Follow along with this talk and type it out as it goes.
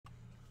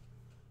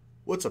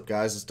What's up,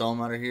 guys? It's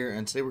Dolmatter here,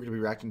 and today we're going to be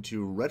reacting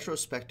to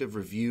Retrospective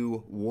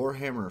Review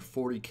Warhammer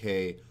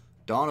 40k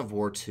Dawn of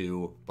War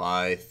 2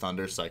 by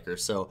ThunderPsyker.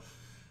 So,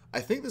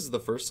 I think this is the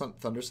first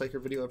ThunderPsyker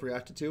video I've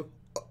reacted to.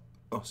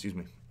 Oh, excuse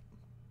me.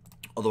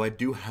 Although I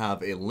do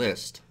have a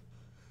list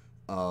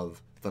of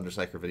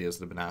ThunderPsyker videos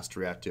that I've been asked to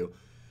react to.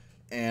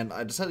 And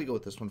I decided to go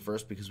with this one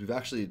first because we've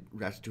actually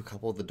reacted to a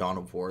couple of the Dawn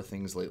of War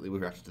things lately. We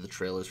reacted to the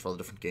trailers for all the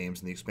different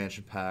games and the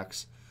expansion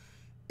packs.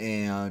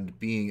 And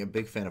being a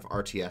big fan of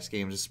RTS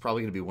games, this is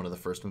probably going to be one of the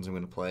first ones I'm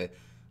going to play.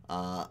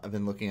 I've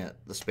been looking at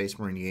the Space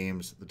Marine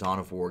games, the Dawn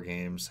of War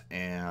games,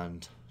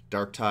 and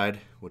Darktide,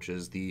 which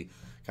is the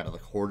kind of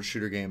like horde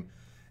shooter game.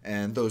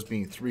 And those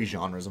being three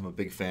genres I'm a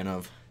big fan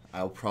of,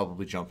 I'll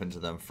probably jump into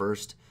them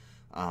first.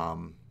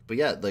 But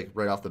yeah, like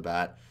right off the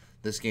bat,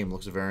 this game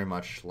looks very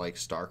much like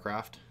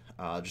StarCraft.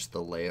 Just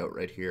the layout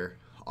right here,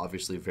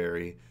 obviously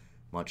very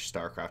much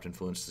StarCraft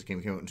influenced. This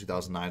game came out in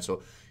 2009,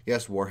 so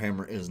yes,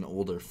 Warhammer is an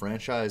older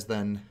franchise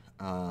than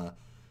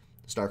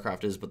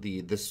StarCraft is, but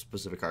this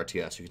specific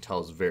RTS, you can tell,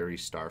 is very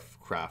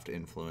StarCraft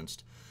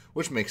influenced,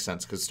 which makes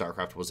sense because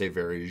StarCraft was a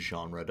very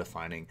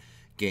genre-defining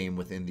game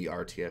within the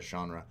RTS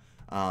genre.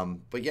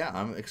 But yeah,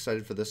 I'm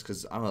excited for this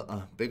because I'm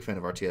a big fan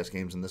of RTS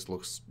games, and this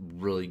looks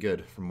really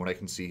good from what I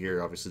can see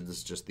here. Obviously, this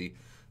is just the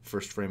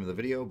first frame of the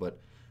video, but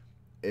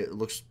it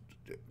looks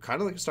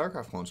kind of like a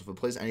StarCraft clone, so if it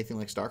plays anything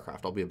like StarCraft,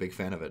 I'll be a big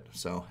fan of it.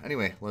 So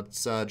anyway,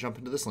 let's jump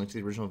into this. Link to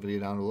the original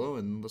video down below,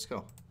 and let's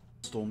go.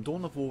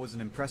 Dawn of War was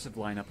an impressive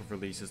lineup of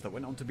releases that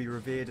went on to be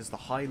revered as the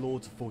High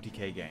Lords of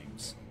 40k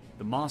games.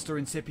 The Master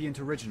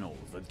Incipient Original,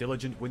 the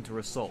Diligent Winter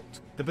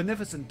Assault, the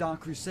Beneficent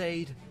Dark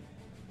Crusade,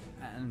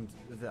 and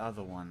the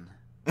other one.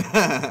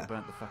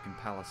 Burnt the fucking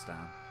palace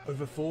down.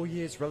 Over 4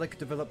 years, Relic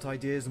developed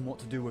ideas on what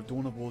to do with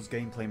Dawn of War's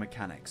gameplay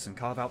mechanics and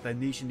carve out their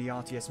niche in the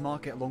RTS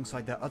market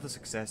alongside their other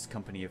success,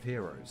 Company of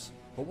Heroes.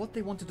 But what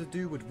they wanted to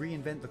do would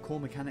reinvent the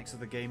core mechanics of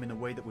the game in a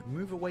way that would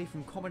move away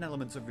from common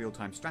elements of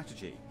real-time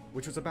strategy,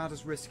 which was about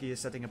as risky as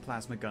setting a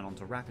plasma gun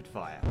onto rapid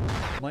fire.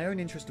 My own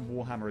interest in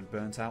Warhammer had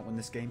burnt out when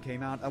this game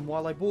came out, and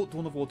while I bought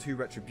Dawn of War 2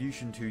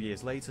 Retribution 2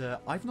 years later,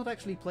 I've not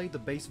actually played the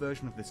base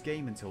version of this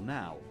game until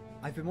now.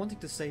 I've been wanting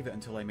to save it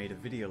until I made a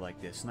video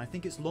like this, and I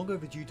think it's long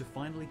overdue to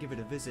finally give it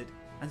a visit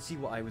and see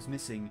what I was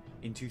missing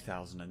in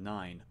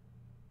 2009.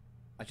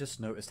 I just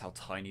noticed how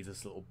tiny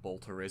this little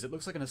bolter is. It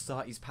looks like an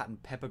Asati's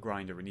patent pepper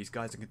grinder, and these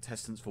guys are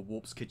contestants for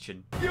Warp's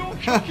Kitchen. You're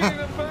cooking in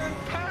a burnt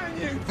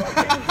pan, you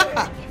fucking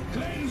bitch!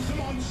 Cleanse the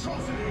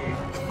monstrosity!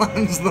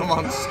 Cleanse the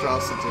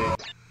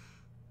monstrosity.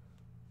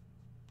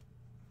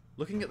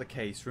 Looking at the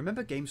case,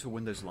 remember Games for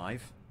Windows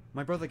Live?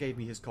 My brother gave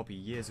me his copy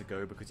years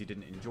ago because he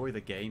didn't enjoy the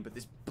game, but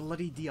this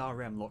bloody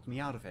DRM locked me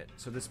out of it,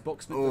 so this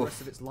box spent the rest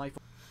of its life.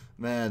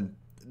 Man,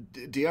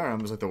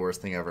 DRM was like the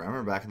worst thing ever. I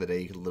remember back in the day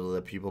you could literally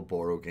let people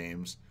borrow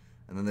games,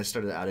 and then they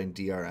started adding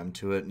DRM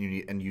to it,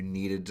 and you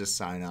needed to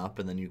sign up,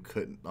 and then you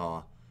couldn't.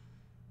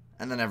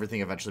 And then everything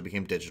eventually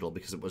became digital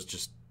because it was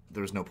just,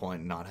 there was no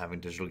point in not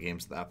having digital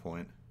games at that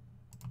point.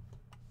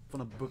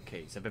 On a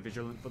bookcase, ever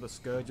vigilant for the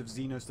scourge of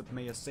Xenos that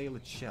may assail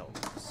its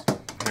shelves.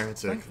 Heretic.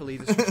 Thankfully,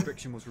 this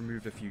restriction was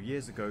removed a few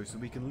years ago, so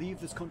we can leave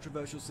this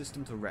controversial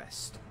system to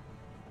rest,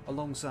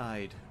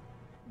 alongside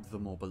the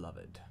more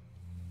beloved.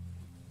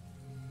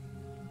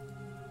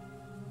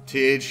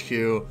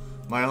 THQ.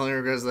 My only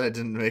regret is that I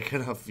didn't make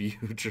enough view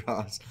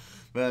draws.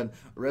 Man,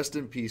 rest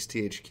in peace,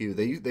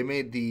 THQ. They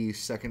made the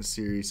second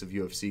series of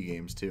UFC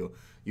games too.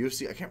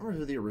 UFC. I can't remember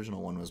who the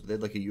original one was, but they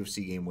had like a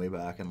UFC game way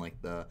back in like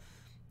the,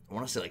 I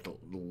want to say like the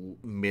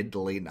mid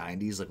to late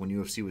 90s, like when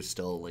UFC was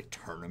still like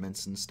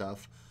tournaments and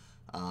stuff.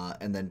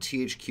 And then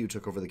THQ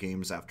took over the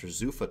games after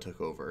Zuffa took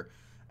over,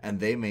 and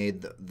they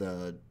made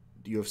the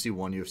UFC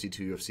 1, UFC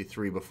 2, UFC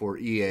 3 before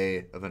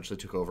EA eventually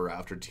took over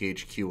after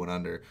THQ went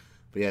under.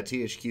 But yeah,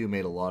 THQ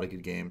made a lot of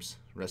good games.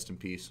 Rest in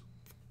peace.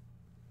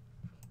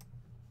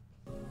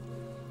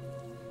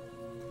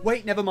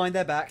 Wait, never mind,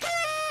 they're back.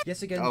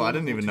 Yes, again. Oh, I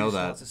didn't even know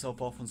that. Starts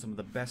itself off on some of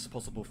the best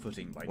possible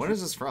footing by when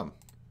is this from?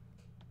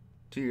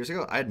 2 years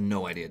ago? I had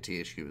no idea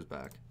THQ was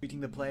back.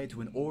 treating the player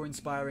to an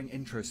awe-inspiring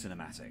intro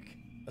cinematic.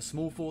 A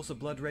small force of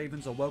Blood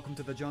Ravens are welcomed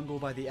to the jungle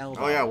by the Eldar.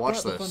 Oh yeah, watch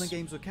but this. The fun and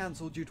games were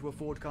cancelled due to a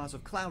forecast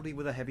of cloudy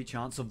with a heavy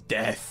chance of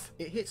death.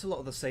 It hits a lot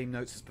of the same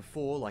notes as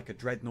before, like a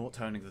dreadnought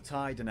turning the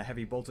tide and a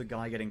heavy bolter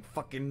guy getting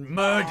fucking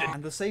murdered.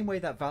 And the same way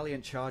that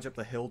valiant charge up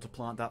the hill to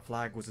plant that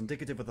flag was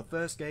indicative of the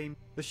first game,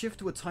 the shift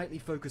to a tightly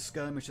focused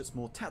skirmish that's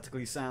more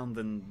tactically sound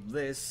than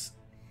this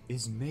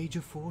is major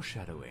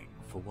foreshadowing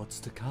for what's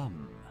to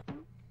come.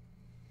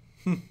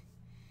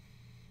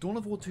 Dawn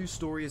of War 2's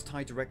story is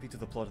tied directly to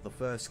the plot of the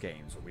first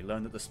games, where we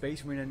learn that the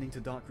Space Marine ending to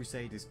Dark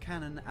Crusade is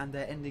canon, and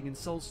their ending in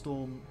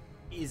Soulstorm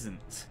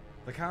isn't.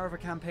 The Karava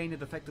campaign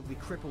had effectively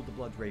crippled the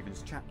Blood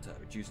Ravens chapter,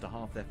 reduced to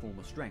half their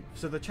former strength,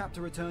 so the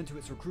chapter returned to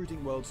its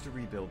recruiting worlds to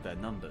rebuild their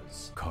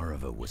numbers.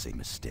 Karava was a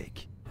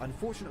mistake.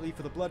 Unfortunately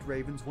for the Blood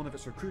Ravens, one of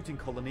its recruiting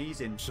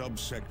colonies in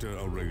Subsector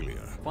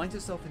Aurelia finds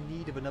itself in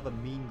need of another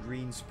mean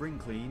green spring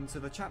clean, so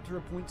the chapter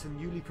appoints a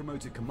newly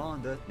promoted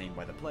commander, named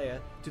by the player,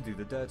 to do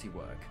the dirty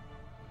work.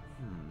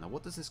 Now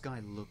what does this guy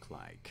look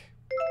like?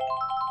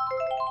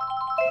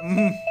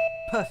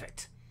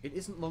 Perfect. It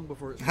isn't long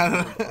before it's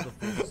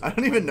I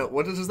don't even know.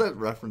 What is that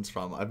reference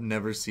from? I've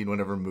never seen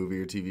whatever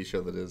movie or TV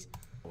show that is.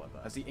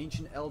 However, as the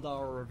ancient Eldar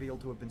are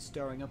revealed to have been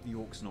stirring up the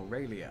Orcs in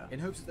Aurelia in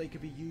hopes that they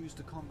could be used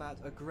to combat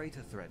a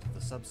greater threat of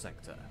the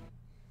subsector.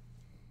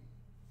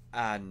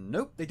 And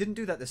nope, they didn't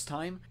do that this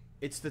time.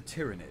 It's the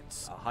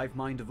Tyranids, a hive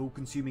mind of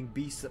all-consuming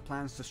beasts that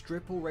plans to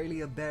strip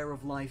Aurelia bare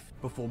of life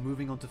before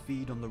moving on to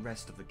feed on the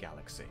rest of the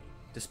galaxy.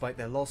 Despite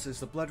their losses,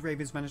 the Blood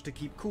Ravens managed to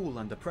keep cool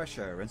under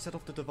pressure and set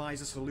off to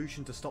devise a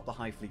solution to stop the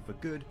Hive Fleet for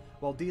good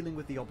while dealing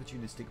with the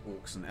opportunistic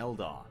Orcs and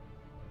Eldar.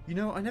 You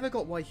know, I never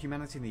got why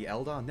humanity and the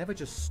Eldar never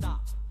just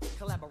stop,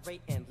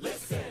 collaborate, and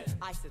listen.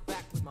 I sit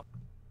back with my.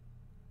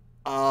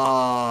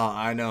 Ah,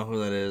 I know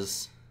who that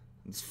is.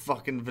 It's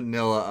fucking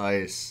Vanilla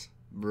Ice,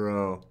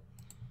 bro.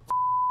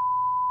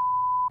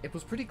 It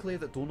was pretty clear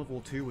that Dawn of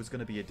War 2 was going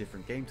to be a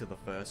different game to the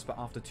first, but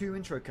after 2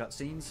 intro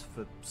cutscenes,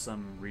 for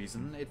some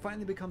reason, it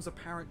finally becomes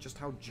apparent just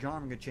how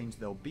jarring a change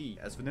they'll be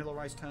as Vanilla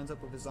Ice turns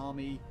up with his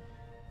army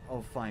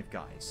of 5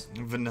 guys.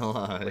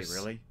 Vanilla Ice. Wait,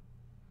 really?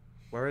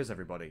 Where is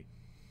everybody?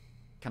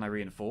 Can I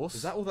reinforce?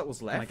 Is that all that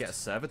was left? Can I get a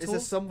servitor? Is there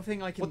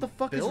something I can What the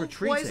fuck build? is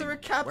retreating? Why is there a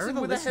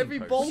captain with a heavy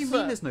posts? bolter? What do you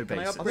mean there's no Can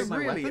I base? upgrade my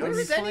Really? weapons? There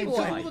is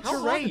anyone. All the How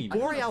hard terrain. did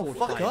Boreal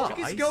fuck What up?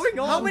 the fuck is going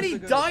on? How many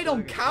died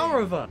on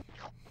Kaurava?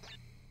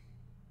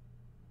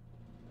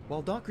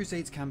 While Dark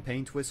Crusade's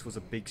campaign twist was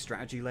a big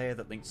strategy layer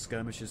that linked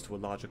skirmishes to a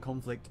larger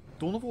conflict,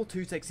 Dawn of War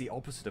 2 takes the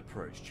opposite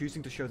approach,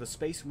 choosing to show the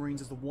Space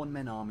Marines as the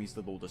one-man armies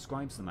the lore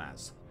describes them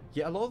as.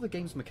 Yet a lot of the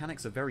game's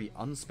mechanics are very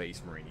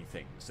un-Space Marine-y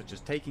things, such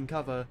as taking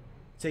cover,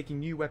 taking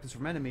new weapons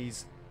from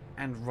enemies,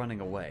 and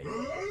running away.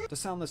 To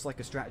sound less like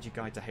a strategy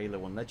guide to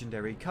Halo and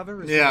Legendary,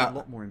 cover is given a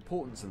lot more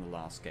importance in the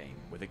last game,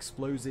 with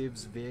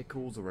explosives,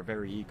 vehicles, or a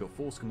very eager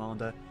Force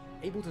Commander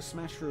able to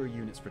smash through a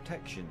unit's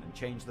protection and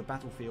change the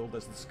battlefield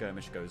as the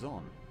skirmish goes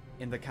on.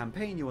 In the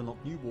campaign, you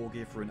unlock new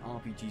wargear for an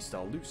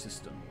RPG-style loot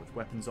system, with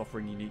weapons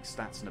offering unique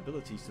stats and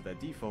abilities to their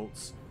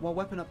defaults, while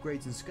weapon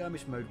upgrades in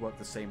skirmish mode work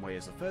the same way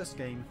as the first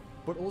game,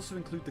 but also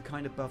include the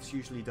kind of buffs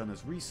usually done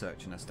as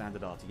research in a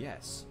standard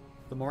RTS.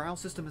 The morale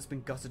system has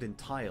been gutted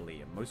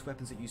entirely, and most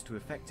weapons that used to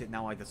affect it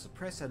now either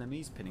suppress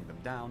enemies, pinning them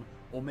down,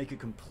 or make a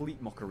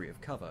complete mockery of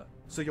cover,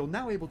 so you're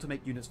now able to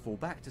make units fall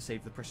back to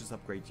save the precious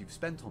upgrades you've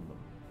spent on them.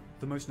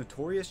 The most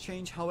notorious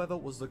change, however,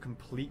 was the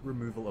complete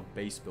removal of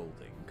base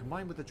building,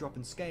 combined with the drop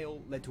in scale,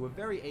 led to a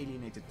very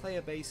alienated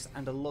player base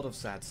and a lot of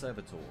sad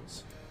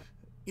servitors.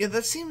 Yeah,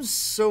 that seems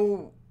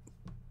so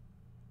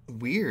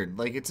weird.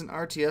 Like, it's an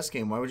RTS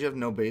game. Why would you have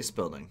no base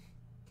building?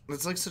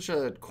 It's like such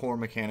a core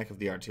mechanic of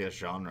the RTS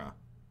genre.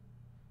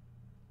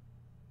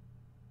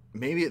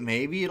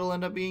 Maybe it'll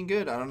end up being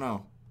good. I don't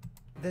know.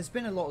 There's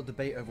been a lot of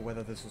debate over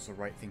whether this was the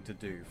right thing to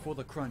do, for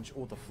the crunch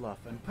or the fluff,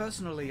 and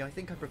personally I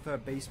think I prefer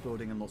base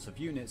building and lots of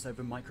units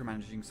over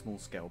micromanaging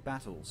small-scale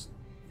battles.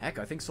 Heck,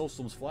 I think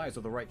Soulstorm's Flyers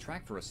are the right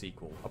track for a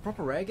sequel. A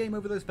proper air game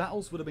over those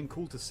battles would have been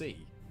cool to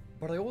see.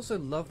 But I also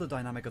love the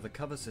dynamic of the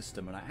cover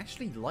system, and I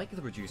actually like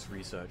the reduced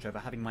research over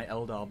having my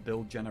Eldar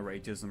build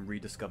generators and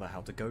rediscover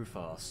how to go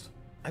fast.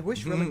 I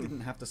wish Relic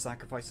didn't have to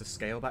sacrifice the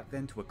scale back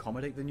then to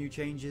accommodate the new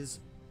changes,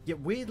 yet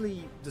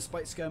weirdly,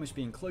 despite Skirmish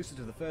being closer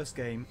to the first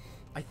game,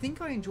 I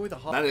think I enjoy the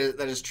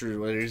that is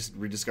true. When you just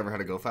rediscover how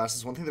to go fast,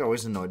 it's one thing that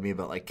always annoyed me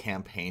about like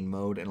campaign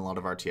mode in a lot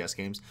of RTS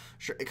games.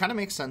 Sure, it kind of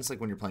makes sense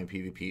like when you're playing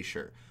PvP,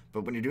 sure,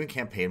 but when you're doing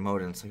campaign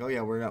mode and it's like, oh yeah,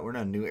 we're in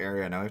a new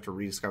area now, we have to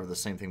rediscover the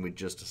same thing we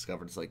just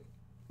discovered. It's like,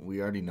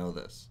 we already know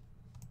this.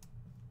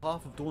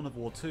 Half of Dawn of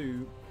War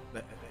 2,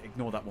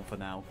 ignore that one for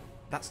now.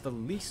 That's the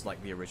least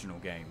like the original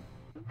game.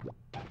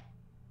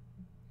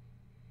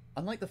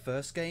 Unlike the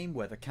first game,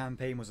 where the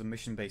campaign was a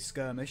mission-based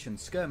skirmish and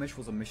skirmish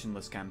was a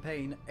missionless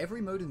campaign,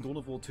 every mode in Dawn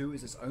of War 2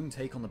 is its own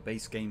take on the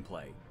base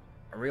gameplay.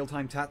 A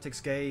real-time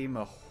tactics game,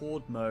 a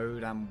horde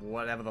mode, and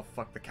whatever the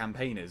fuck the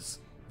campaign is.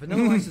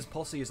 Vanilla Ice's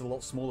posse is a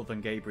lot smaller than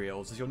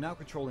Gabriel's, as you're now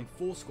controlling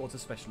 4 squads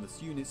of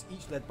specialist units,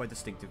 each led by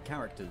distinctive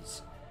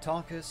characters.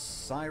 Tarkus,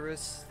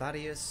 Cyrus,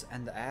 Thaddeus,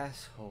 and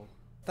Asshole.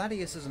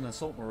 Thaddeus is an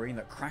assault marine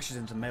that crashes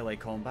into melee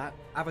combat,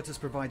 Avitus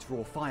provides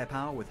raw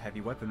firepower with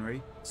heavy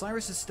weaponry,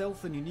 Cyrus's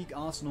stealth and unique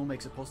arsenal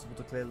makes it possible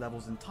to clear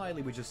levels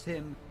entirely with just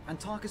him, and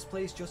Tarkus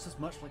plays just as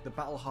much like the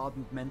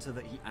battle-hardened mentor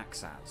that he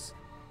acts as.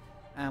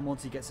 And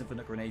once he gets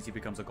infinite grenades, he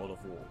becomes a god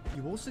of war.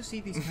 You also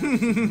see these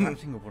characters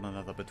interacting with one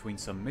another between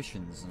some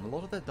missions, and a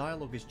lot of their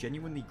dialogue is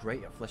genuinely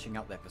great at fleshing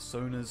out their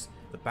personas,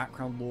 the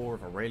background lore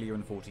of Aurelia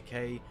and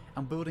 40k,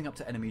 and building up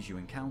to enemies you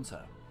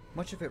encounter.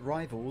 Much of it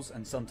rivals,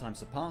 and sometimes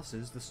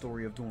surpasses, the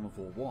story of Dawn of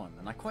War 1,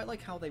 and I quite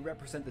like how they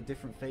represent the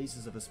different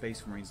phases of a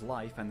Space Marine's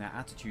life and their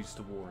attitudes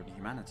to war and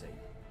humanity.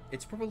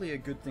 It's probably a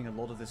good thing a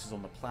lot of this is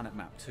on the planet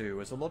map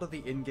too, as a lot of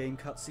the in-game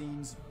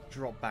cutscenes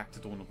drop back to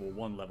Dawn of War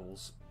 1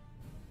 levels.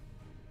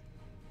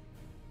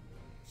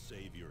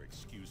 Save your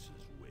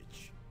excuses,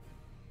 witch.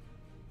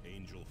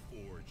 Angel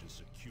Forge is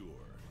secure,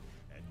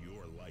 and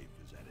your life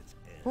is at its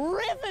end.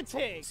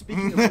 Riveting!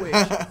 Speaking of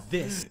which,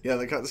 this... Yeah,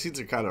 the cutscenes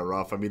are kind of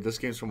rough. I mean, this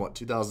game's from, what,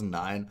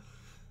 2009?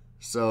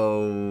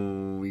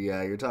 So,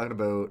 yeah, you're talking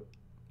about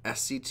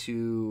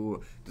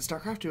SC2... Did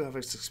StarCraft 2 have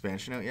its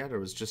expansion out yet, or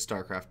was just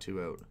StarCraft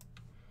 2 out?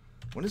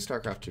 When did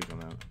StarCraft 2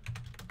 come out?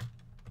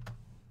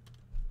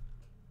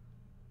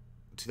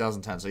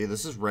 2010. So yeah,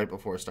 this is right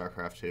before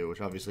StarCraft 2,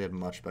 which obviously had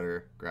much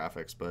better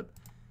graphics, but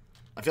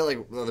I feel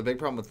like the big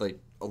problem with like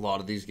a lot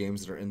of these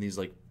games that are in these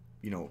like,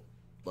 you know,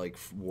 like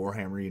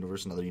Warhammer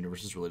universe and other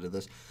universes related to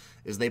this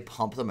is they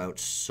pump them out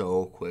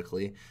so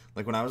quickly.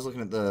 Like when I was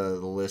looking at the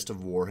list of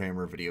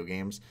Warhammer video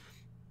games,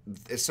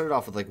 it started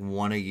off with like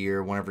one a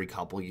year, one every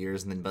couple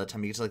years, and then by the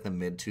time you get to like the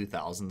mid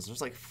 2000s,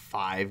 there's like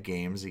 5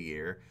 games a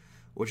year,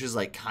 which is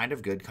like kind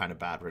of good, kind of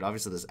bad, right?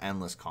 Obviously there's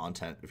endless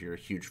content if you're a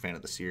huge fan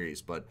of the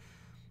series, but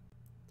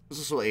there's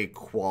also a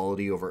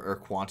quality over or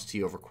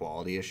quantity over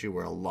quality issue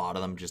where a lot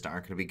of them just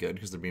aren't going to be good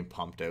because they're being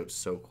pumped out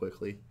so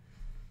quickly.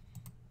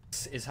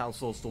 This is how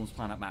Soulstorm's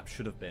planet map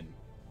should have been.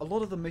 A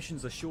lot of the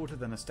missions are shorter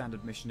than a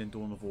standard mission in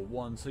Dawn of War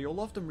 1, so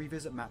you'll often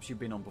revisit maps you've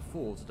been on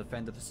before to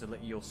defend a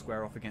facility or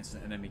square off against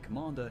an enemy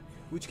commander,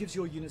 which gives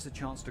your units a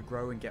chance to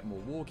grow and get more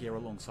war gear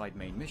alongside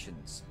main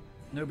missions.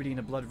 Nobody in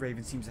a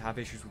Bloodraven seems to have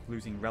issues with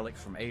losing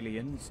relics from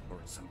aliens, or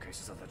in some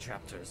cases other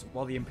chapters,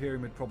 while the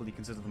Imperium would probably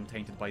consider them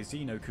tainted by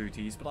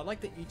Xenocooties, but I like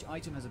that each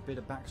item has a bit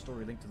of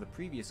backstory linked to the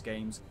previous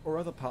games, or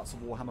other parts of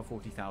Warhammer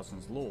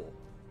 40,000's lore.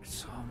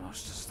 It's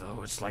almost as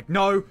though it's like,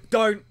 no,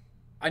 don't!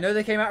 I know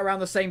they came out around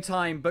the same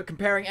time, but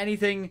comparing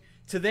anything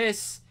to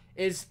this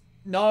is...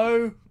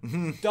 No,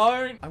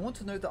 don't! I want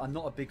to note that I'm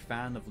not a big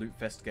fan of loot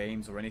fest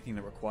games or anything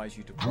that requires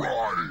you to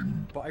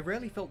grind, but I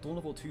rarely felt Dawn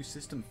of War 2's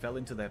system fell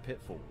into their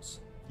pitfalls.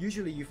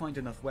 Usually you find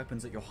enough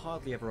weapons that you're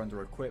hardly ever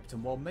under-equipped,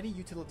 and while many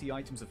utility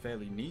items are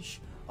fairly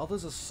niche,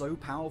 others are so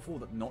powerful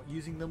that not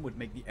using them would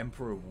make the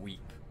Emperor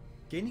weep.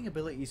 Gaining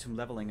abilities from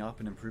leveling up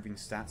and improving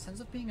stats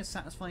ends up being a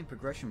satisfying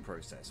progression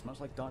process, much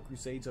like Dark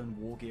Crusade's own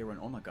War Gear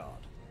and Honor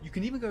Guard. You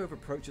can even go over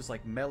approaches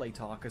like Melee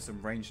Tarkus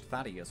and Ranged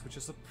Thaddeus, which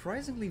are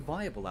surprisingly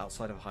viable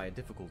outside of higher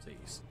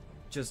difficulties.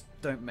 Just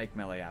don't make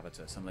Melee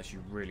Abatus unless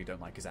you really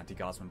don't like his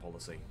anti-guardsman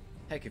policy.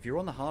 Heck, if you're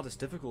on the hardest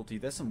difficulty,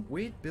 there's some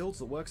weird builds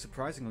that work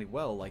surprisingly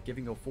well, like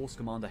giving your Force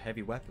Commander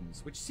heavy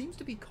weapons, which seems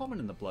to be common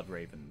in the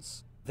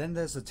Bloodravens. Then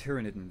there's the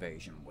Tyranid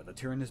invasion, where the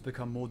Tyranids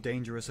become more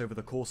dangerous over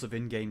the course of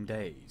in-game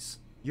days.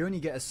 You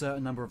only get a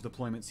certain number of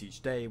deployments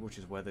each day, which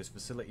is where those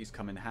facilities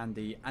come in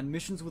handy, and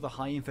missions with a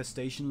high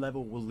infestation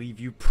level will leave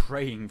you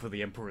praying for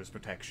the Emperor's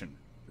protection.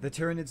 The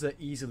Tyranids are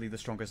easily the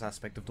strongest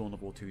aspect of Dawn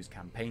of War 2's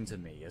campaign to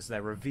me, as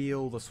their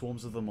reveal, the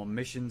swarms of them on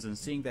missions, and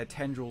seeing their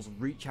tendrils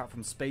reach out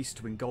from space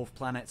to engulf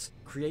planets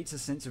creates a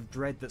sense of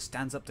dread that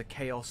stands up to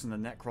Chaos and the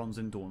Necrons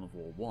in Dawn of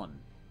War 1.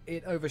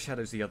 It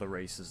overshadows the other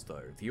races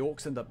though. The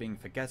Orcs end up being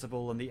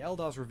forgettable, and the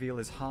Eldar's reveal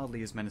is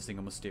hardly as menacing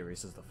or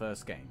mysterious as the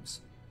first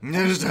games.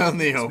 Just out in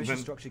the This open. mission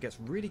structure gets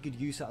really good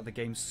use out of the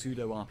game's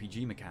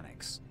pseudo-RPG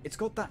mechanics. It's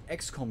got that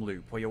XCOM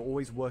loop where you're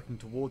always working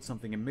towards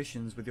something in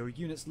missions, with your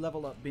units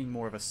level up being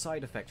more of a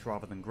side effect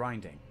rather than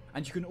grinding.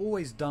 And you can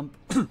always dump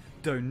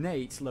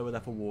donate lower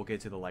level war gear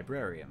to the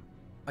librarian.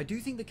 I do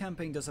think the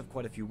campaign does have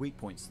quite a few weak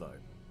points though.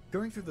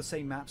 Going through the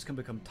same maps can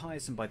become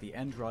tiresome by the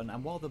end run,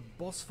 and while the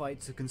boss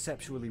fights are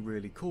conceptually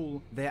really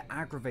cool, they're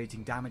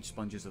aggravating damage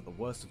sponges at the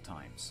worst of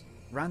times.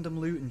 Random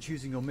loot and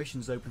choosing your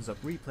missions opens up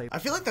replay. I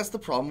feel like that's the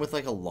problem with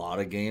like a lot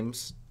of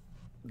games,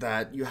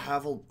 that you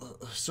have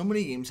so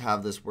many games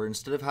have this where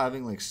instead of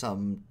having like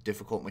some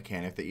difficult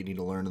mechanic that you need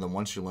to learn, and then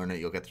once you learn it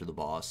you'll get through the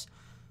boss,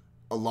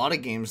 a lot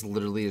of games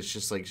literally it's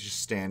just like just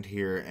stand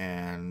here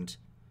and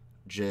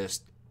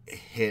just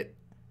hit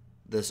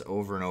this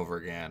over and over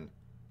again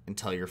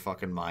until your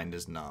fucking mind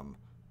is numb,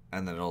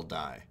 and then it'll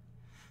die.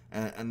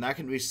 And that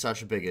can be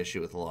such a big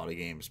issue with a lot of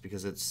games,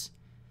 because it's,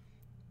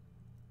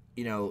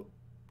 you know,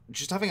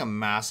 just having a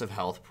massive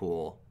health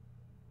pool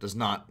does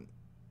not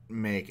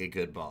make a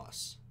good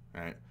boss,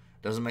 right?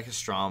 Doesn't make a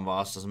strong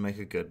boss, doesn't make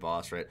a good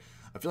boss, right?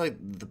 I feel like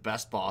the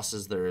best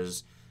bosses,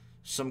 there's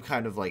some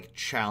kind of like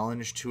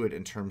challenge to it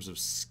in terms of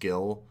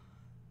skill,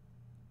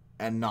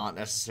 and not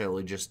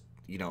necessarily just,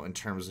 you know, in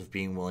terms of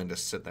being willing to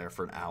sit there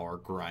for an hour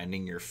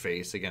grinding your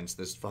face against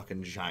this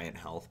fucking giant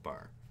health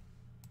bar.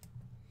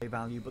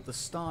 Value, but the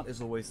start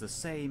is always the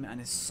same and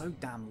is so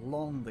damn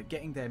long that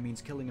getting there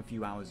means killing a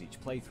few hours each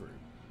playthrough.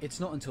 It's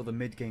not until the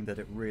mid-game that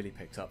it really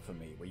picks up for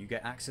me, where you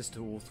get access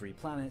to all 3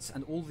 planets,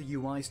 and all the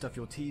UI stuff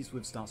you're teased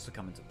with starts to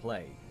come into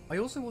play. I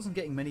also wasn't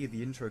getting many of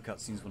the intro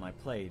cutscenes when I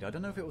played. I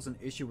don't know if it was an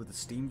issue with the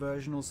Steam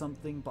version or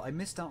something, but I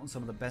missed out on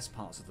some of the best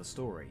parts of the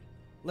story.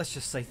 Let's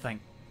just say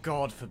thank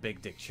God for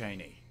Big Dick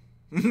Cheney.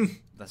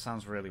 That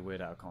sounds really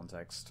weird out of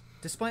context.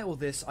 Despite all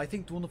this, I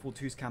think Dawn of War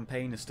 2's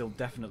campaign is still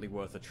definitely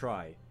worth a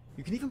try.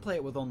 You can even play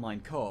it with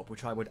online co-op,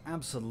 which I would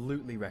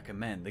absolutely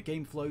recommend. The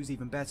game flows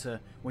even better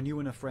when you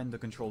and a friend are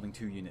controlling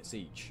 2 units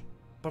each.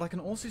 But I can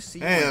also see...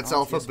 Hey, that's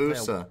Alpha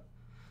Busa.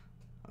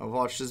 I've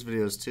watched his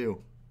videos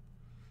too.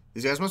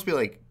 These guys must be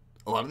like...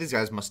 A lot of these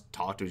guys must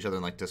talk to each other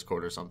in like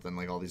Discord or something,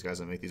 like all these guys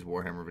that make these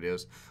Warhammer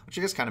videos, which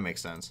I guess kind of makes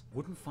sense.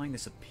 Wouldn't find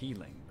this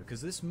appealing,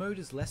 because this mode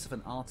is less of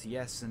an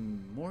RTS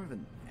and more of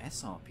an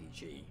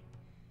SRPG.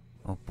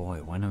 Oh boy,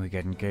 when are we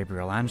getting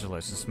Gabriel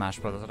Angelos in Smash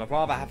Brothers? I'd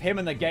rather have him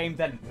in the game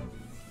than...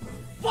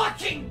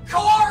 fucking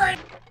Corin!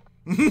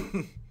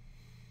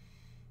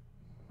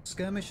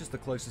 Skirmish is the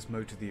closest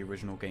mode to the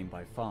original game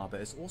by far, but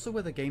it's also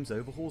where the game's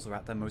overhauls are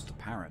at their most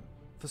apparent.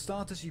 For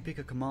starters, you pick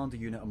a commander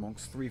unit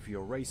amongst 3 for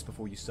your race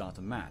before you start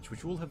a match,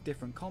 which will have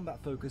different combat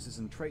focuses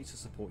and traits to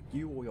support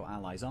you or your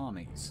allies'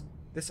 armies.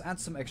 This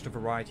adds some extra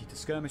variety to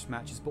skirmish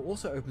matches, but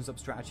also opens up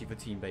strategy for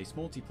team-based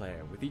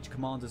multiplayer, with each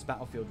commander's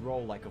battlefield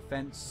role like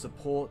offense,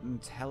 support,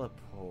 and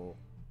teleport.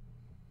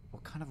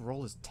 What kind of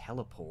role is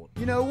teleport?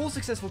 You know, all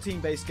successful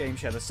team-based games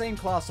share the same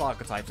class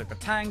archetypes like the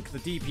tank, the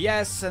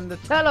DPS, and the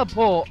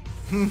teleport!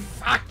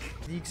 Fuck!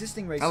 The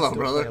existing races still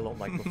play a lot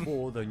like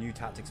before, though new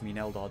tactics mean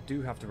Eldar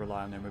do have to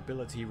rely on their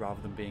mobility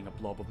rather than being a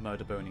blob of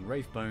murder-boning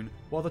Wraithbone,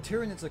 while the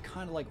Tyranids are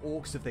kinda like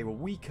orcs if they were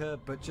weaker,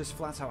 but just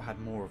flat out had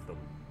more of them.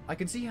 I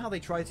can see how they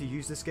try to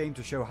use this game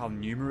to show how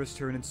numerous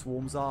Tyranid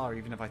swarms are,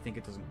 even if I think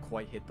it doesn't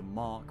quite hit the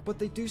mark, but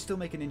they do still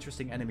make an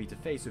interesting enemy to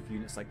face with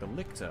units like the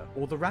Lictor,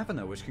 or the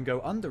Ravener, which can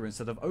go under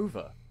instead of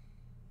over.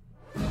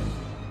 The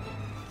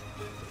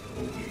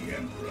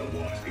Emperor,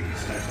 what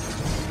is that?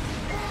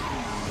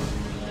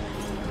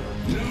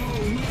 No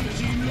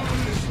mercy, no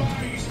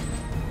despise!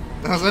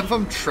 Was that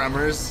from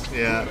Tremors?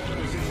 Yeah.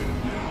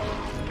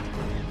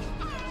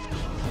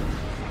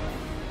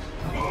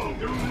 Oh,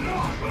 do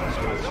not!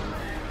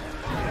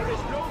 There is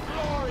no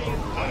glory in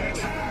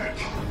attack!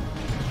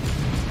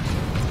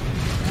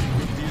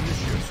 The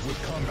initiates with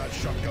combat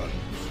shotguns.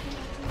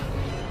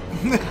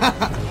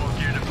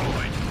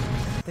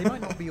 They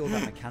might not be all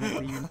that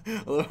mechanically.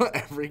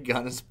 Every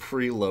gun is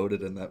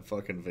preloaded in that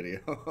fucking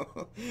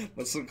video.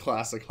 That's some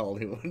classic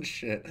Hollywood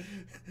shit.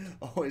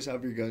 Always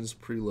have your guns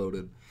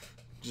preloaded,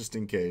 just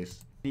in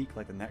case. Unique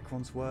like the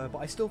Necrons were, but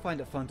I still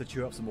find it fun to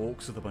chew up some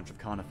orcs with a bunch of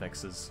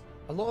Carnifexes.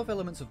 A lot of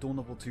elements of Dawn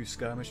of War 2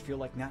 Skirmish feel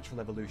like natural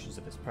evolutions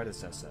of its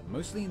predecessor,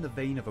 mostly in the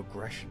vein of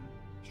aggression.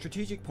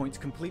 Strategic points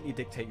completely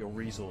dictate your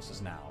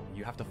resources now.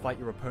 You have to fight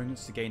your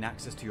opponents to gain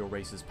access to your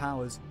race's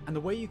powers, and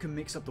the way you can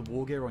mix up the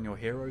war gear on your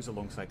heroes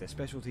alongside their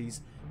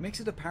specialties makes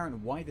it apparent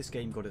why this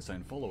game got its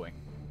own following.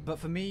 But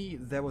for me,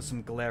 there were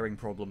some glaring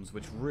problems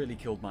which really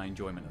killed my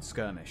enjoyment of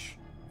Skirmish.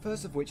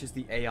 First of which is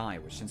the AI,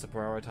 which tends to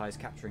prioritize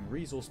capturing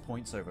resource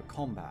points over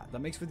combat.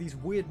 That makes for these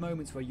weird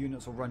moments where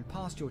units will run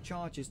past your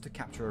charges to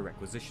capture a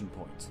requisition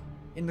point.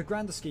 In the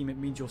grander scheme, it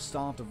means you're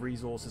starved of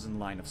resources and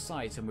line of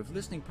sight, and with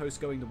listening posts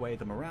going the way of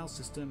the morale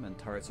system and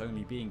turrets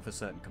only being for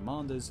certain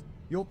commanders,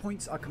 your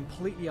points are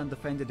completely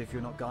undefended if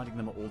you're not guarding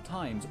them at all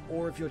times,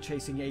 or if you're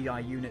chasing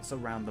AI units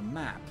around the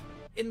map.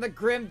 In the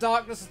grim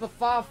darkness of the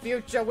far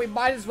future, we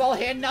might as well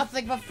hear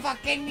nothing but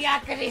fucking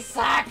yakety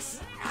sax!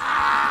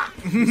 Ah!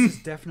 This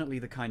is definitely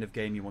the kind of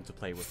game you want to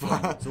play with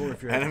friends, or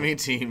if you're enemy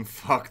team,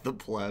 fuck the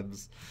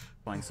plebs.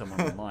 Find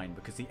someone online,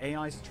 because the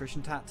AI's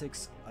attrition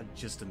tactics are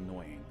just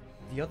annoying.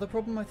 The other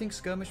problem I think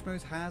Skirmish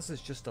Mode has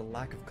is just a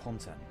lack of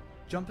content.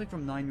 Jumping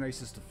from 9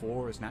 races to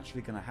 4 is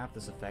naturally going to have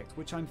this effect,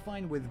 which I'm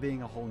fine with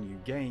being a whole new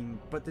game,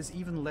 but there's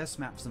even less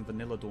maps than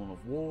vanilla Dawn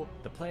of War,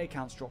 the player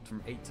count's dropped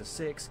from 8 to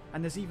 6,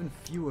 and there's even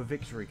fewer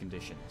victory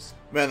conditions.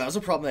 Man, that was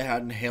a problem they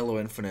had in Halo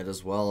Infinite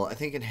as well. I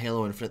think in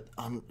Halo Infinite,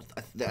 I'm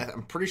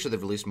pretty sure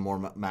they've released more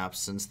maps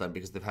since then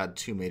because they've had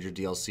 2 major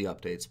DLC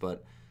updates,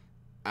 but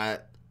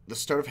at the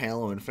start of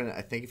Halo Infinite,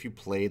 I think if you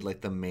played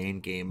like the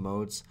main game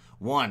modes,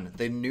 one,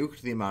 they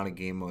nuked the amount of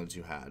game modes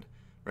you had.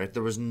 Right,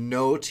 there was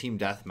no team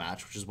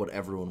deathmatch, which is what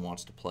everyone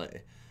wants to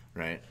play,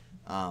 right?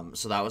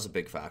 So that was a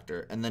big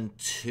factor. And then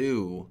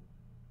 2,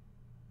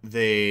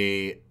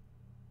 they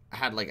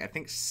had like I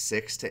think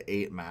 6 to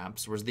 8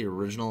 maps, whereas the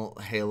original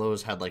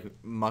Halos had like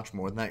much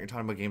more than that. You're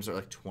talking about games that are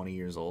like 20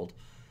 years old.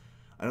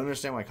 I don't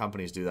understand why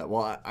companies do that.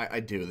 Well, I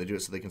do. They do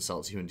it so they can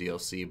sell it to you in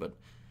DLC, but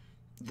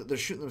they're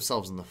shooting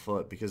themselves in the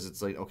foot because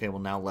it's like, okay, well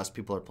now less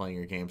people are playing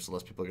your game, so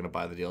less people are going to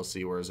buy the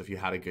DLC. Whereas if you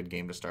had a good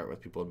game to start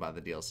with, people would buy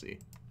the DLC.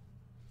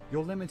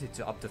 You're limited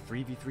to up to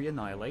 3v3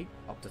 Annihilate,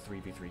 up to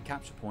 3v3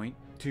 Capture Point,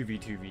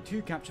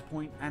 2v2v2 Capture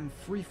Point, and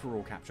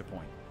free-for-all Capture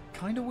Point.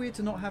 Kinda weird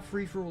to not have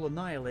free-for-all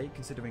Annihilate,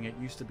 considering it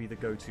used to be the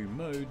go-to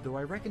mode, though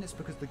I reckon it's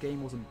because the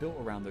game wasn't built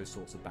around those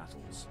sorts of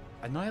battles.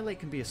 Annihilate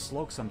can be a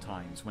slog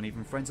sometimes, when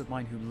even friends of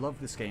mine who love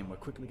this game were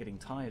quickly getting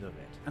tired of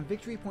it, and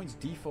victory points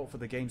default for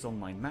the game's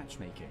online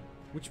matchmaking,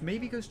 which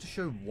maybe goes to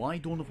show why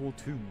Dawn of War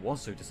 2 was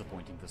so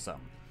disappointing for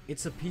some.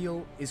 Its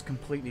appeal is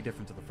completely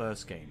different to the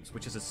first games,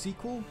 which as a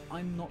sequel,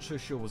 I'm not so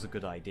sure was a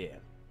good idea.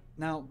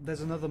 Now,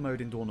 there's another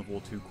mode in Dawn of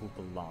War 2 called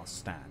The Last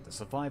Stand, a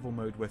survival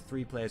mode where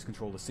 3 players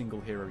control a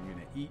single hero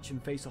unit each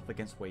and face off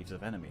against waves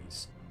of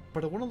enemies.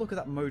 But I want to look at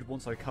that mode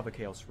once I cover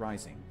Chaos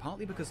Rising,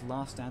 partly because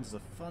Last Stand has a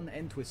fun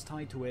end twist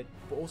tied to it,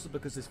 but also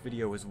because this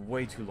video is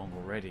way too long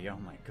already, oh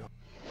my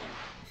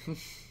god.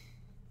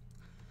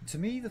 To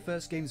me, the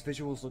first game's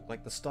visuals look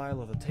like the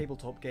style of a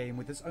tabletop game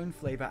with its own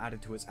flavour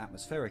added to its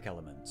atmospheric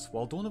elements,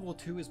 while Dawn of War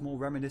 2 is more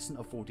reminiscent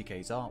of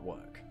 40k's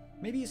artwork.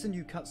 Maybe it's the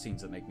new cutscenes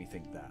that make me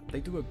think that.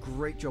 They do a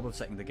great job of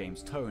setting the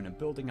game's tone and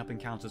building up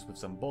encounters with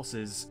some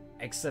bosses,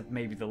 except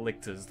maybe the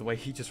Lictors, the way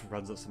he just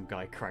runs at some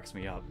guy cracks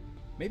me up.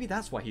 Maybe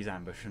that's why he's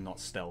ambush and not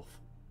stealth.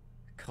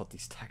 God,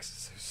 these tags are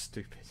so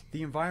stupid.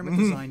 The environment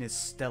design is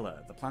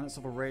stellar. The planets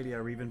of Aurelia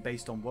are even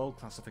based on world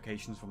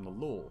classifications from the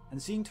lore,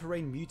 and seeing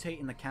terrain mutate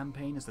in the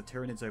campaign as the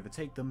Tyranids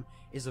overtake them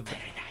is a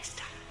very nice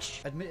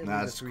touch. Admittedly,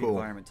 That's the three cool.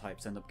 environment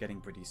types end up getting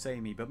pretty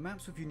samey, but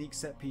maps with unique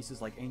set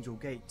pieces like Angel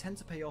Gate tend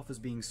to pay off as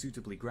being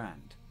suitably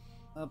grand.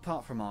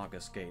 Apart from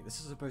Argus Gate, this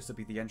is supposed to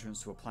be the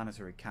entrance to a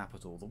planetary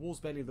capital. The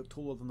walls barely look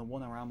taller than the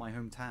one around my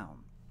hometown.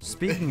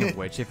 Speaking of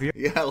which, if you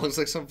Yeah, it looks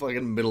like some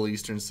fucking Middle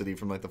Eastern city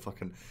from like the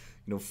fucking,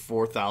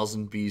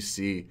 4000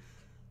 BC.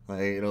 Like,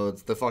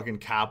 it's the fucking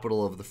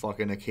capital of the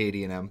fucking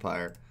Akkadian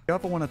Empire.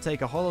 ever want to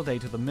take a holiday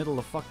to the middle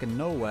of fucking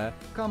nowhere,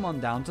 come on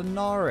down to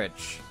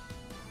Norwich.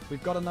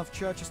 We've got enough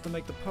churches to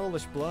make the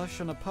Polish blush,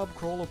 and a pub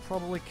crawl will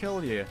probably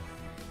kill you.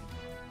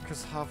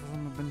 Because half of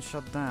them have been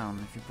shut down.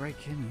 If you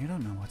break in, you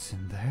don't know what's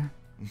in there.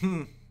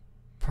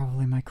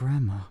 Probably my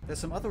grandma. There's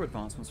some other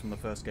advancements from the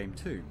first game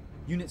too.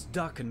 Units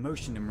duck and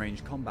motion in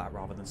range combat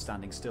rather than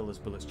standing still as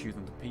bullets chew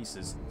them to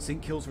pieces.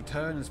 Sync kills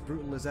return as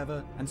brutal as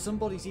ever, and some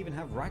bodies even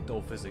have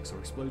ragdoll physics or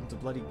explode into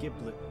bloody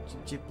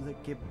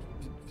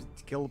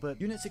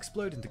Gilbert. Units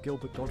explode into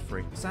Gilbert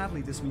Godfrey.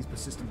 Sadly, this means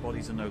persistent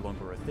bodies are no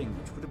longer a thing,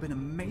 which would have been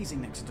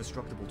amazing next to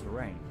destructible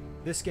terrain.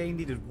 This game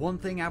needed one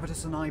thing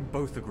Avitus and I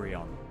both agree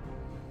on.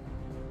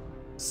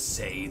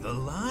 Say the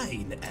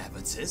line,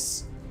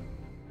 Avitus.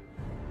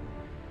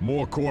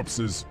 More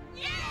corpses.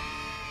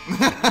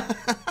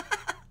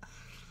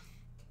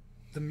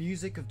 The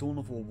music of Dawn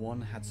of War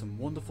 1 had some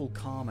wonderful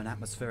calm and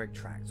atmospheric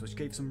tracks which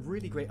gave some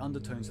really great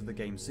undertones to the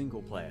game's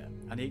single player,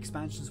 and the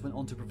expansions went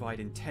on to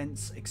provide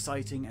intense,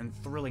 exciting and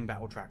thrilling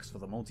battle tracks for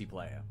the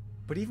multiplayer.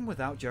 But even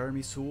without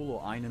Jeremy Soule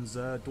or Einan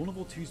Zur, Dawn of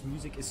War 2's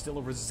music is still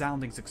a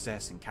resounding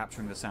success in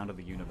capturing the sound of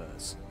the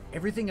universe.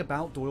 Everything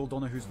about Doyle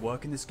Donahue's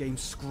work in this game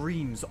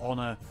screams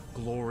honor,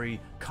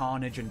 glory,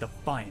 carnage and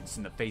defiance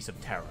in the face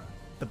of terror.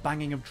 The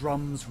banging of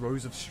drums,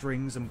 rows of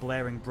strings, and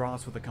blaring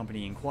brass with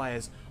accompanying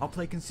choirs are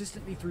played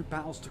consistently through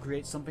battles to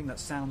create something that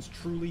sounds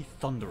truly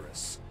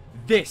thunderous.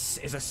 This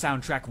is a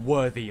soundtrack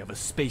worthy of a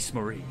Space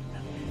Marine.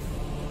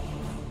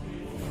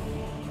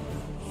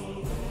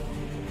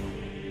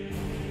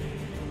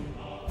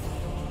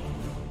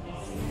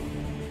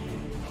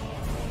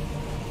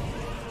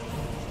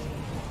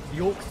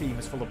 The Orc theme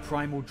is full of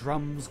primal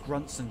drums,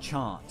 grunts, and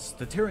chants.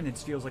 The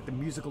Tyranids feels like the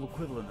musical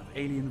equivalent of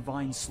alien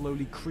vines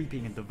slowly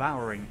creeping and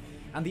devouring,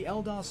 and the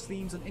Eldar's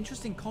theme's an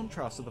interesting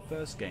contrast to the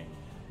first game,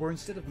 where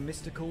instead of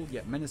mystical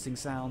yet menacing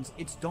sounds,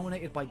 it's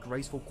dominated by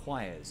graceful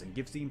choirs and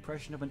gives the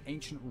impression of an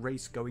ancient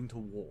race going to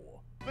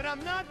war. But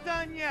I'm not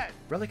done yet!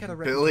 Relic had a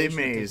Billy reputation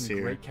of Mays taking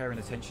here. great care and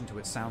attention to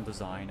its sound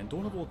design, and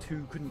Dawn of War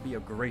 2 couldn't be a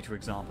greater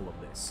example of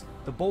this.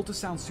 The bolters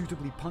sound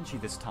suitably punchy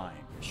this time.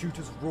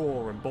 Shooters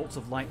roar and bolts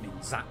of lightning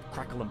zap,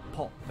 crackle and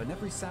pop, and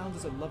every sound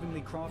is a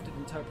lovingly crafted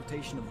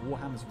interpretation of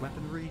Warhammer's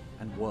weaponry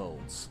and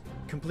worlds.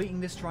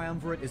 Completing this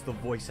triumvirate is the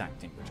voice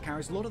acting, which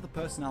carries a lot of the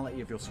personality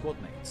of your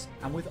squadmates,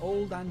 and with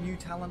old and new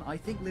talent I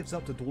think lives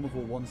up to Dawn of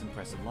War 1's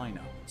impressive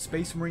lineup.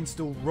 Space Marines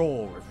still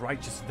roar with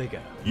righteous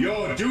vigour.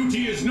 Your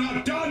duty is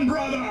not done,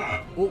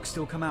 brother! Orcs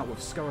still come out with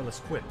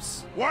scurrilous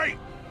quips. Wait!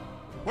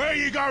 Where are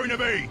you going to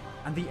be?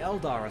 And the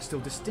Eldar are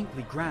still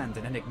distinctly grand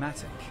and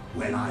enigmatic.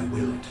 When I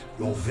will it,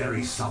 your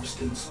very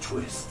substance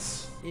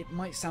twists. It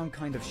might sound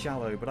kind of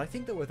shallow, but I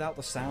think that without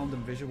the sound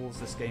and visuals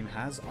this game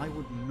has, I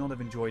would not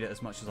have enjoyed it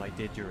as much as I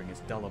did during its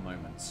duller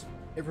moments.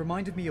 It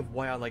reminded me of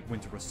why I like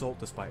Winter Assault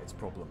despite its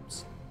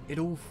problems. It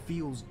all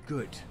feels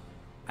good,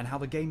 and how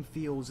the game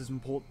feels is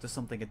important to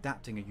something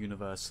adapting a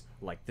universe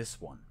like this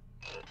one.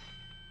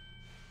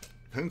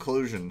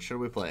 Conclusion, should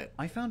we play it?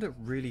 I found it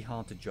really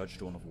hard to judge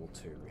Dawn of War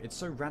 2. It's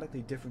so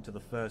radically different to the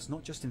first,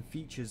 not just in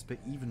features but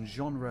even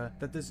genre,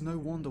 that there's no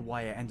wonder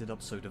why it ended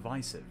up so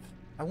divisive.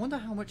 I wonder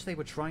how much they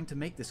were trying to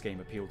make this game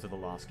appeal to the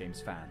last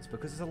game's fans,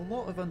 because there's a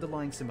lot of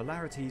underlying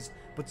similarities,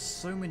 but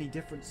so many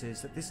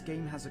differences that this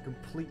game has a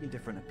completely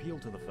different appeal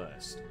to the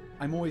first.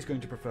 I'm always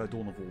going to prefer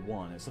Dawn of War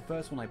 1, it's the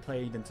first one I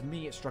played, and to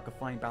me it struck a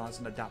fine balance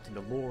in adapting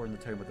the lore and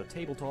the tone of the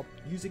tabletop,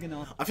 using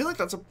enough. I feel like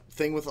that's a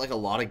thing with like a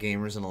lot of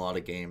gamers and a lot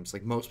of games.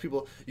 Like most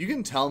people, you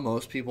can tell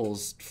most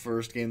people's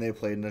first game they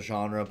played in a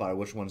genre by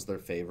which one's their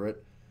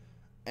favorite.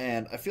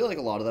 And I feel like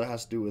a lot of that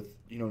has to do with,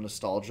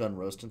 nostalgia and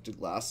rose-tinted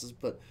glasses,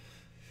 but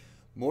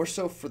more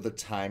so for the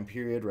time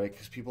period, right?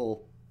 Because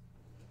people,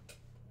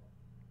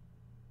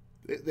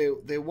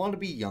 they want to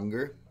be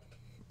younger,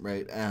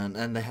 right?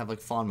 And they have like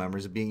fond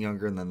memories of being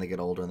younger, and then they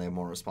get older and they have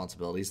more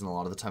responsibilities, and a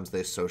lot of the times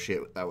they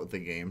associate that with the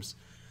games.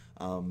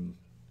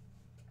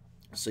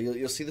 So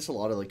you'll see this a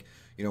lot of like,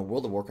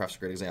 World of Warcraft's a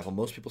great example.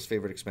 Most people's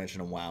favorite expansion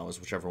in WoW is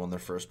whichever one their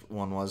first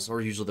one was,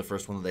 or usually the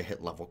first one that they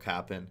hit level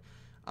cap in.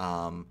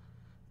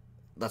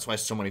 That's why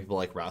so many people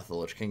like Wrath of the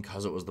Lich King,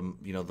 because it was the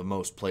the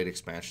most played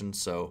expansion.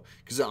 So,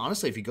 because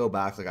honestly, if you go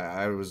back, like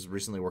I was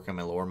recently working on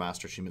my lore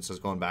master achievement, so I was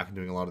going back and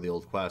doing a lot of the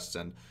old quests,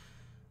 and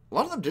a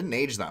lot of them didn't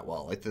age that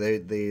well. Like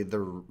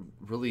they're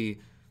really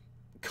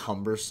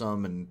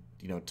cumbersome and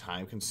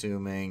time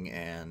consuming,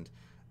 and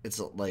it's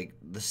like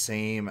the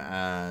same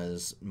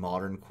as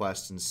Modern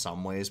Quest in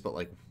some ways, but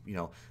like, you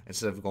know,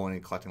 instead of going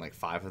and collecting like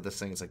 5 of this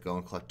thing, it's like go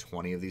and collect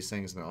 20 of these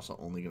things, and they're also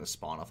only going to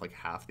spawn off like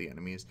half the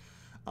enemies.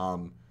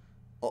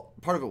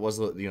 Part of it was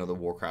the, you know, the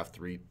Warcraft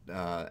 3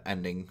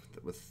 ending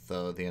with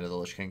the end of the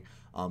Lich King.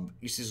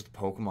 You see this with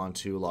Pokemon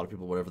too. A lot of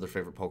people, whatever their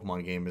favorite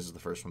Pokemon game is the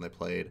first one they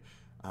played.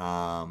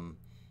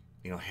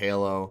 You know,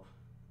 Halo.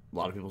 A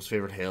lot of people's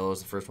favorite Halo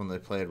is the first one they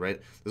played, right?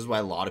 This is why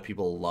a lot of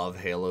people love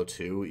Halo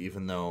 2,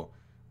 even though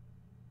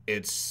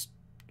it's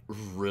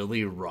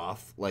really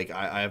rough. Like,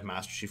 I have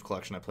Master Chief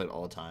Collection. I play it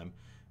all the time.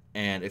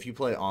 And if you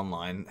play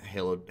online,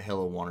 Halo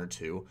 1 or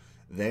 2,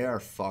 they are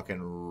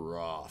fucking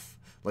rough.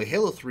 Like,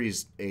 Halo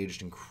 3's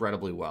aged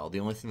incredibly well.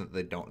 The only thing that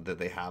they don't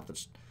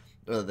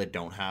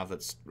have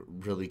that's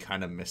really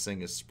kind of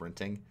missing is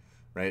sprinting,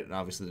 right? And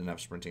obviously they didn't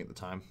have sprinting at the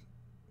time.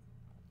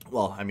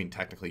 Well, I mean,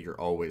 technically you're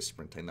always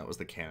sprinting. That was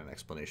the canon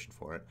explanation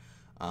for it.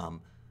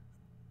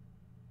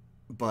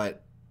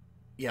 But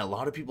yeah, a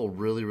lot of people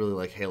really, really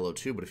like Halo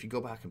 2, but if you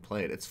go back and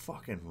play it, it's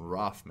fucking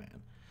rough,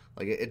 man.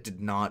 Like, it did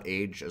not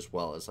age as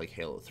well as, like,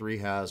 Halo 3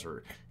 has,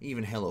 or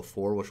even Halo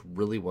 4, which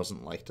really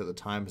wasn't liked at the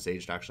time, has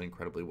aged actually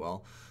incredibly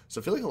well.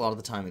 So I feel like a lot of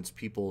the time it's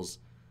people's,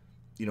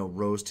 you know,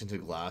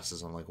 rose-tinted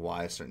glasses on, like,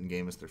 why a certain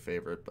game is their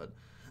favorite, but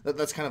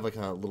that's kind of like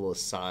a little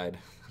aside.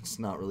 It's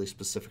not really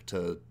specific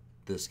to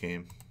this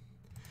game.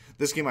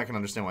 This game, I can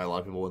understand why a lot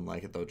of people wouldn't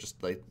like it, though.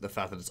 Just like the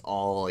fact that it's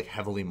all like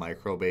heavily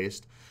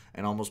micro-based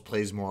and almost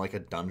plays more like a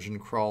dungeon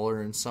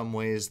crawler in some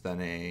ways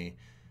than a,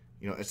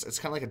 you know, it's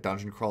kind of like a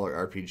dungeon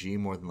crawler RPG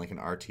more than like an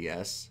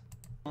RTS.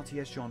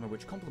 RTS genre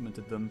which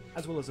complemented them,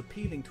 as well as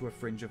appealing to a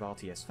fringe of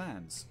RTS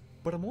fans.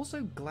 But I'm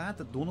also glad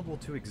that Dawn of War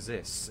 2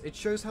 exists. It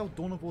shows how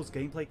Dawn of War's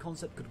gameplay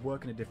concept could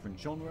work in a different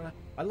genre.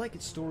 I like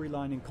its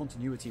storyline and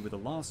continuity with the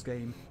last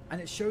game,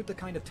 and it showed the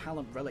kind of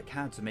talent Relic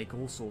had to make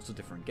all sorts of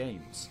different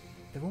games.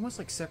 They're almost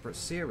like separate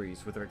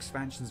series, with their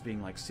expansions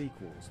being like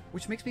sequels,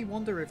 which makes me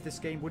wonder if this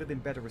game would have been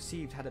better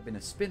received had it been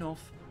a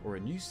spin-off or a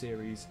new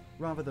series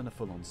rather than a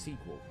full-on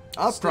sequel.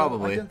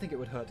 Probably. I don't think it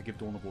would hurt to give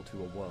Dawn of War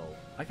 2 a whirl.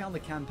 I found the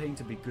campaign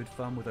to be good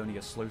fun with only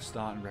a slow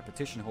start and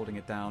repetition holding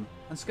it down,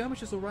 and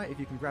Skirmish is alright if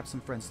you can grab some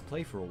friends to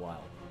play for a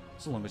while,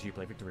 so long as you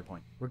play Victory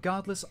Point.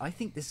 Regardless, I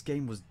think this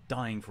game was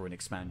dying for an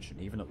expansion,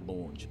 even at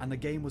launch, and the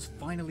game was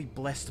finally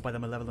blessed by the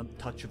malevolent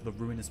touch of the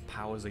ruinous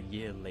powers a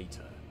year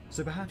later.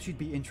 So perhaps you'd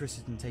be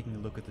interested in taking a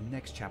look at the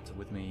next chapter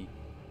with me,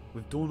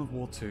 with Dawn of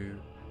War 2,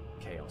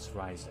 Chaos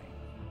Rising.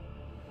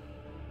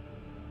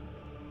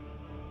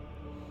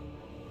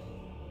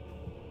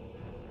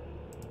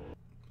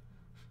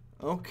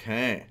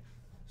 Okay.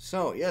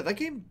 So, yeah, that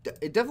game,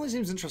 it definitely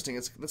seems interesting.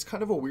 That's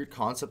kind of a weird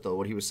concept, though,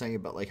 what he was saying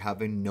about, like,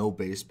 having no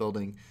base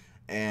building.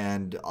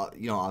 And,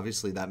 you know,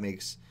 obviously that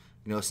makes,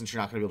 you know, since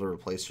you're not going to be able to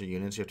replace your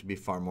units, you have to be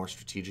far more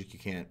strategic. You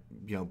can't,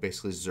 you know,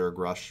 basically Zerg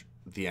rush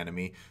the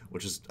enemy,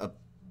 which is a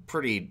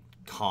pretty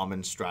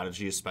common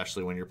strategy,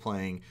 especially when you're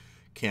playing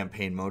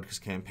campaign mode, because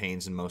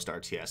campaigns in most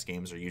RTS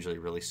games are usually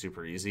really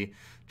super easy.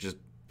 Just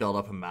build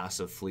up a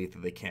massive fleet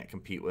that they can't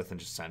compete with and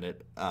just send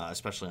it,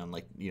 especially on,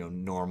 like, you know,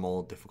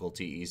 normal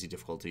difficulty, easy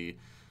difficulty.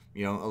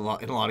 You know,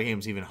 in a lot of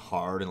games, even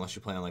hard, unless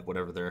you play on, like,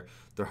 whatever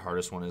their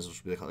hardest one is,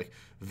 which would be like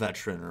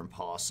veteran or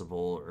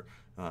impossible or,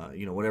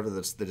 you know, whatever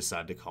they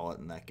decide to call it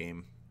in that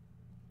game.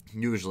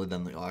 Usually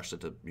then they'll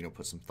actually have to, you know,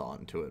 put some thought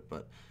into it,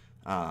 but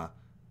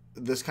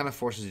this kind of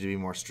forces you to be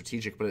more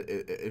strategic, but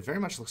it very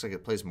much looks like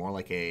it plays more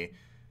like a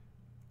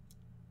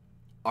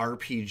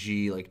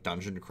RPG, like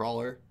dungeon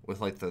crawler, with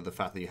like the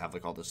fact that you have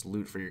like all this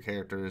loot for your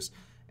characters,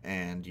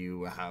 and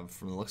you have,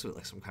 from the looks of it,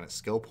 like some kind of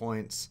skill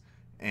points,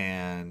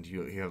 and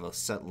you have a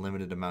set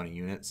limited amount of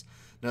units.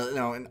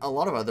 Now in a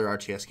lot of other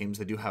RTS games,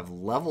 they do have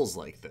levels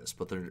like this,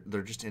 but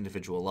they're just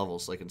individual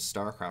levels. Like in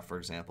StarCraft, for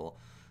example,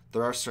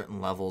 there are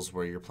certain levels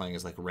where you're playing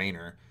as like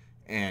Raynor,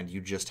 and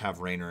you just have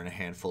Raynor and a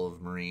handful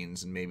of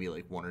Marines and maybe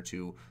like one or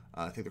two,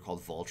 I think they're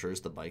called Vultures,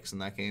 the bikes in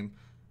that game.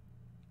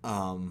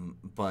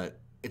 But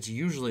it's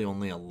usually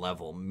only a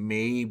level,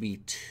 maybe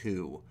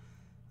two,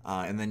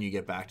 and then you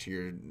get back to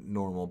your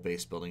normal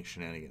base building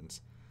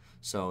shenanigans.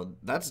 So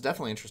that's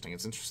definitely interesting.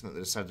 It's interesting that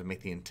they decided to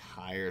make the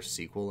entire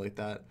sequel like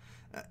that.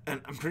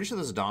 And I'm pretty sure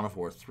there's a Dawn of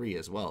War 3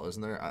 as well,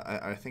 isn't there?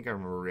 I think I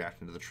remember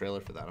reacting to the trailer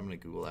for that. I'm going to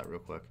Google that real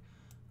quick.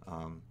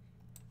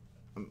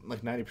 I'm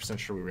like 90%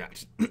 sure we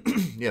reacted.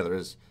 Yeah, there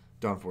is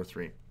Dawn of War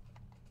 3.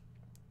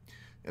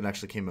 It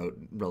actually came out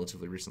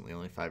relatively recently,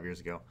 only 5 years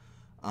ago.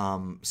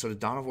 So did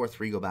Dawn of War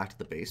 3 go back to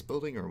the base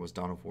building, or was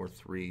Dawn of War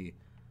 3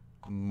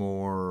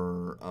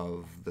 more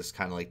of this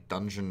kind of like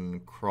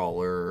dungeon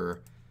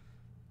crawler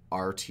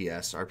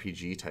RTS,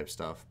 RPG type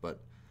stuff? But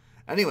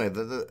anyway,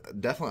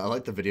 definitely I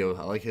like the video.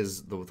 I like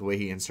the way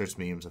he inserts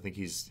memes. I think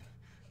he's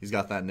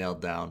got that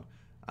nailed down.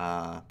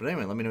 But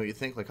anyway, let me know what you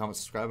think. Like, comment,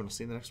 subscribe, and I'll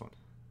see you in the next one.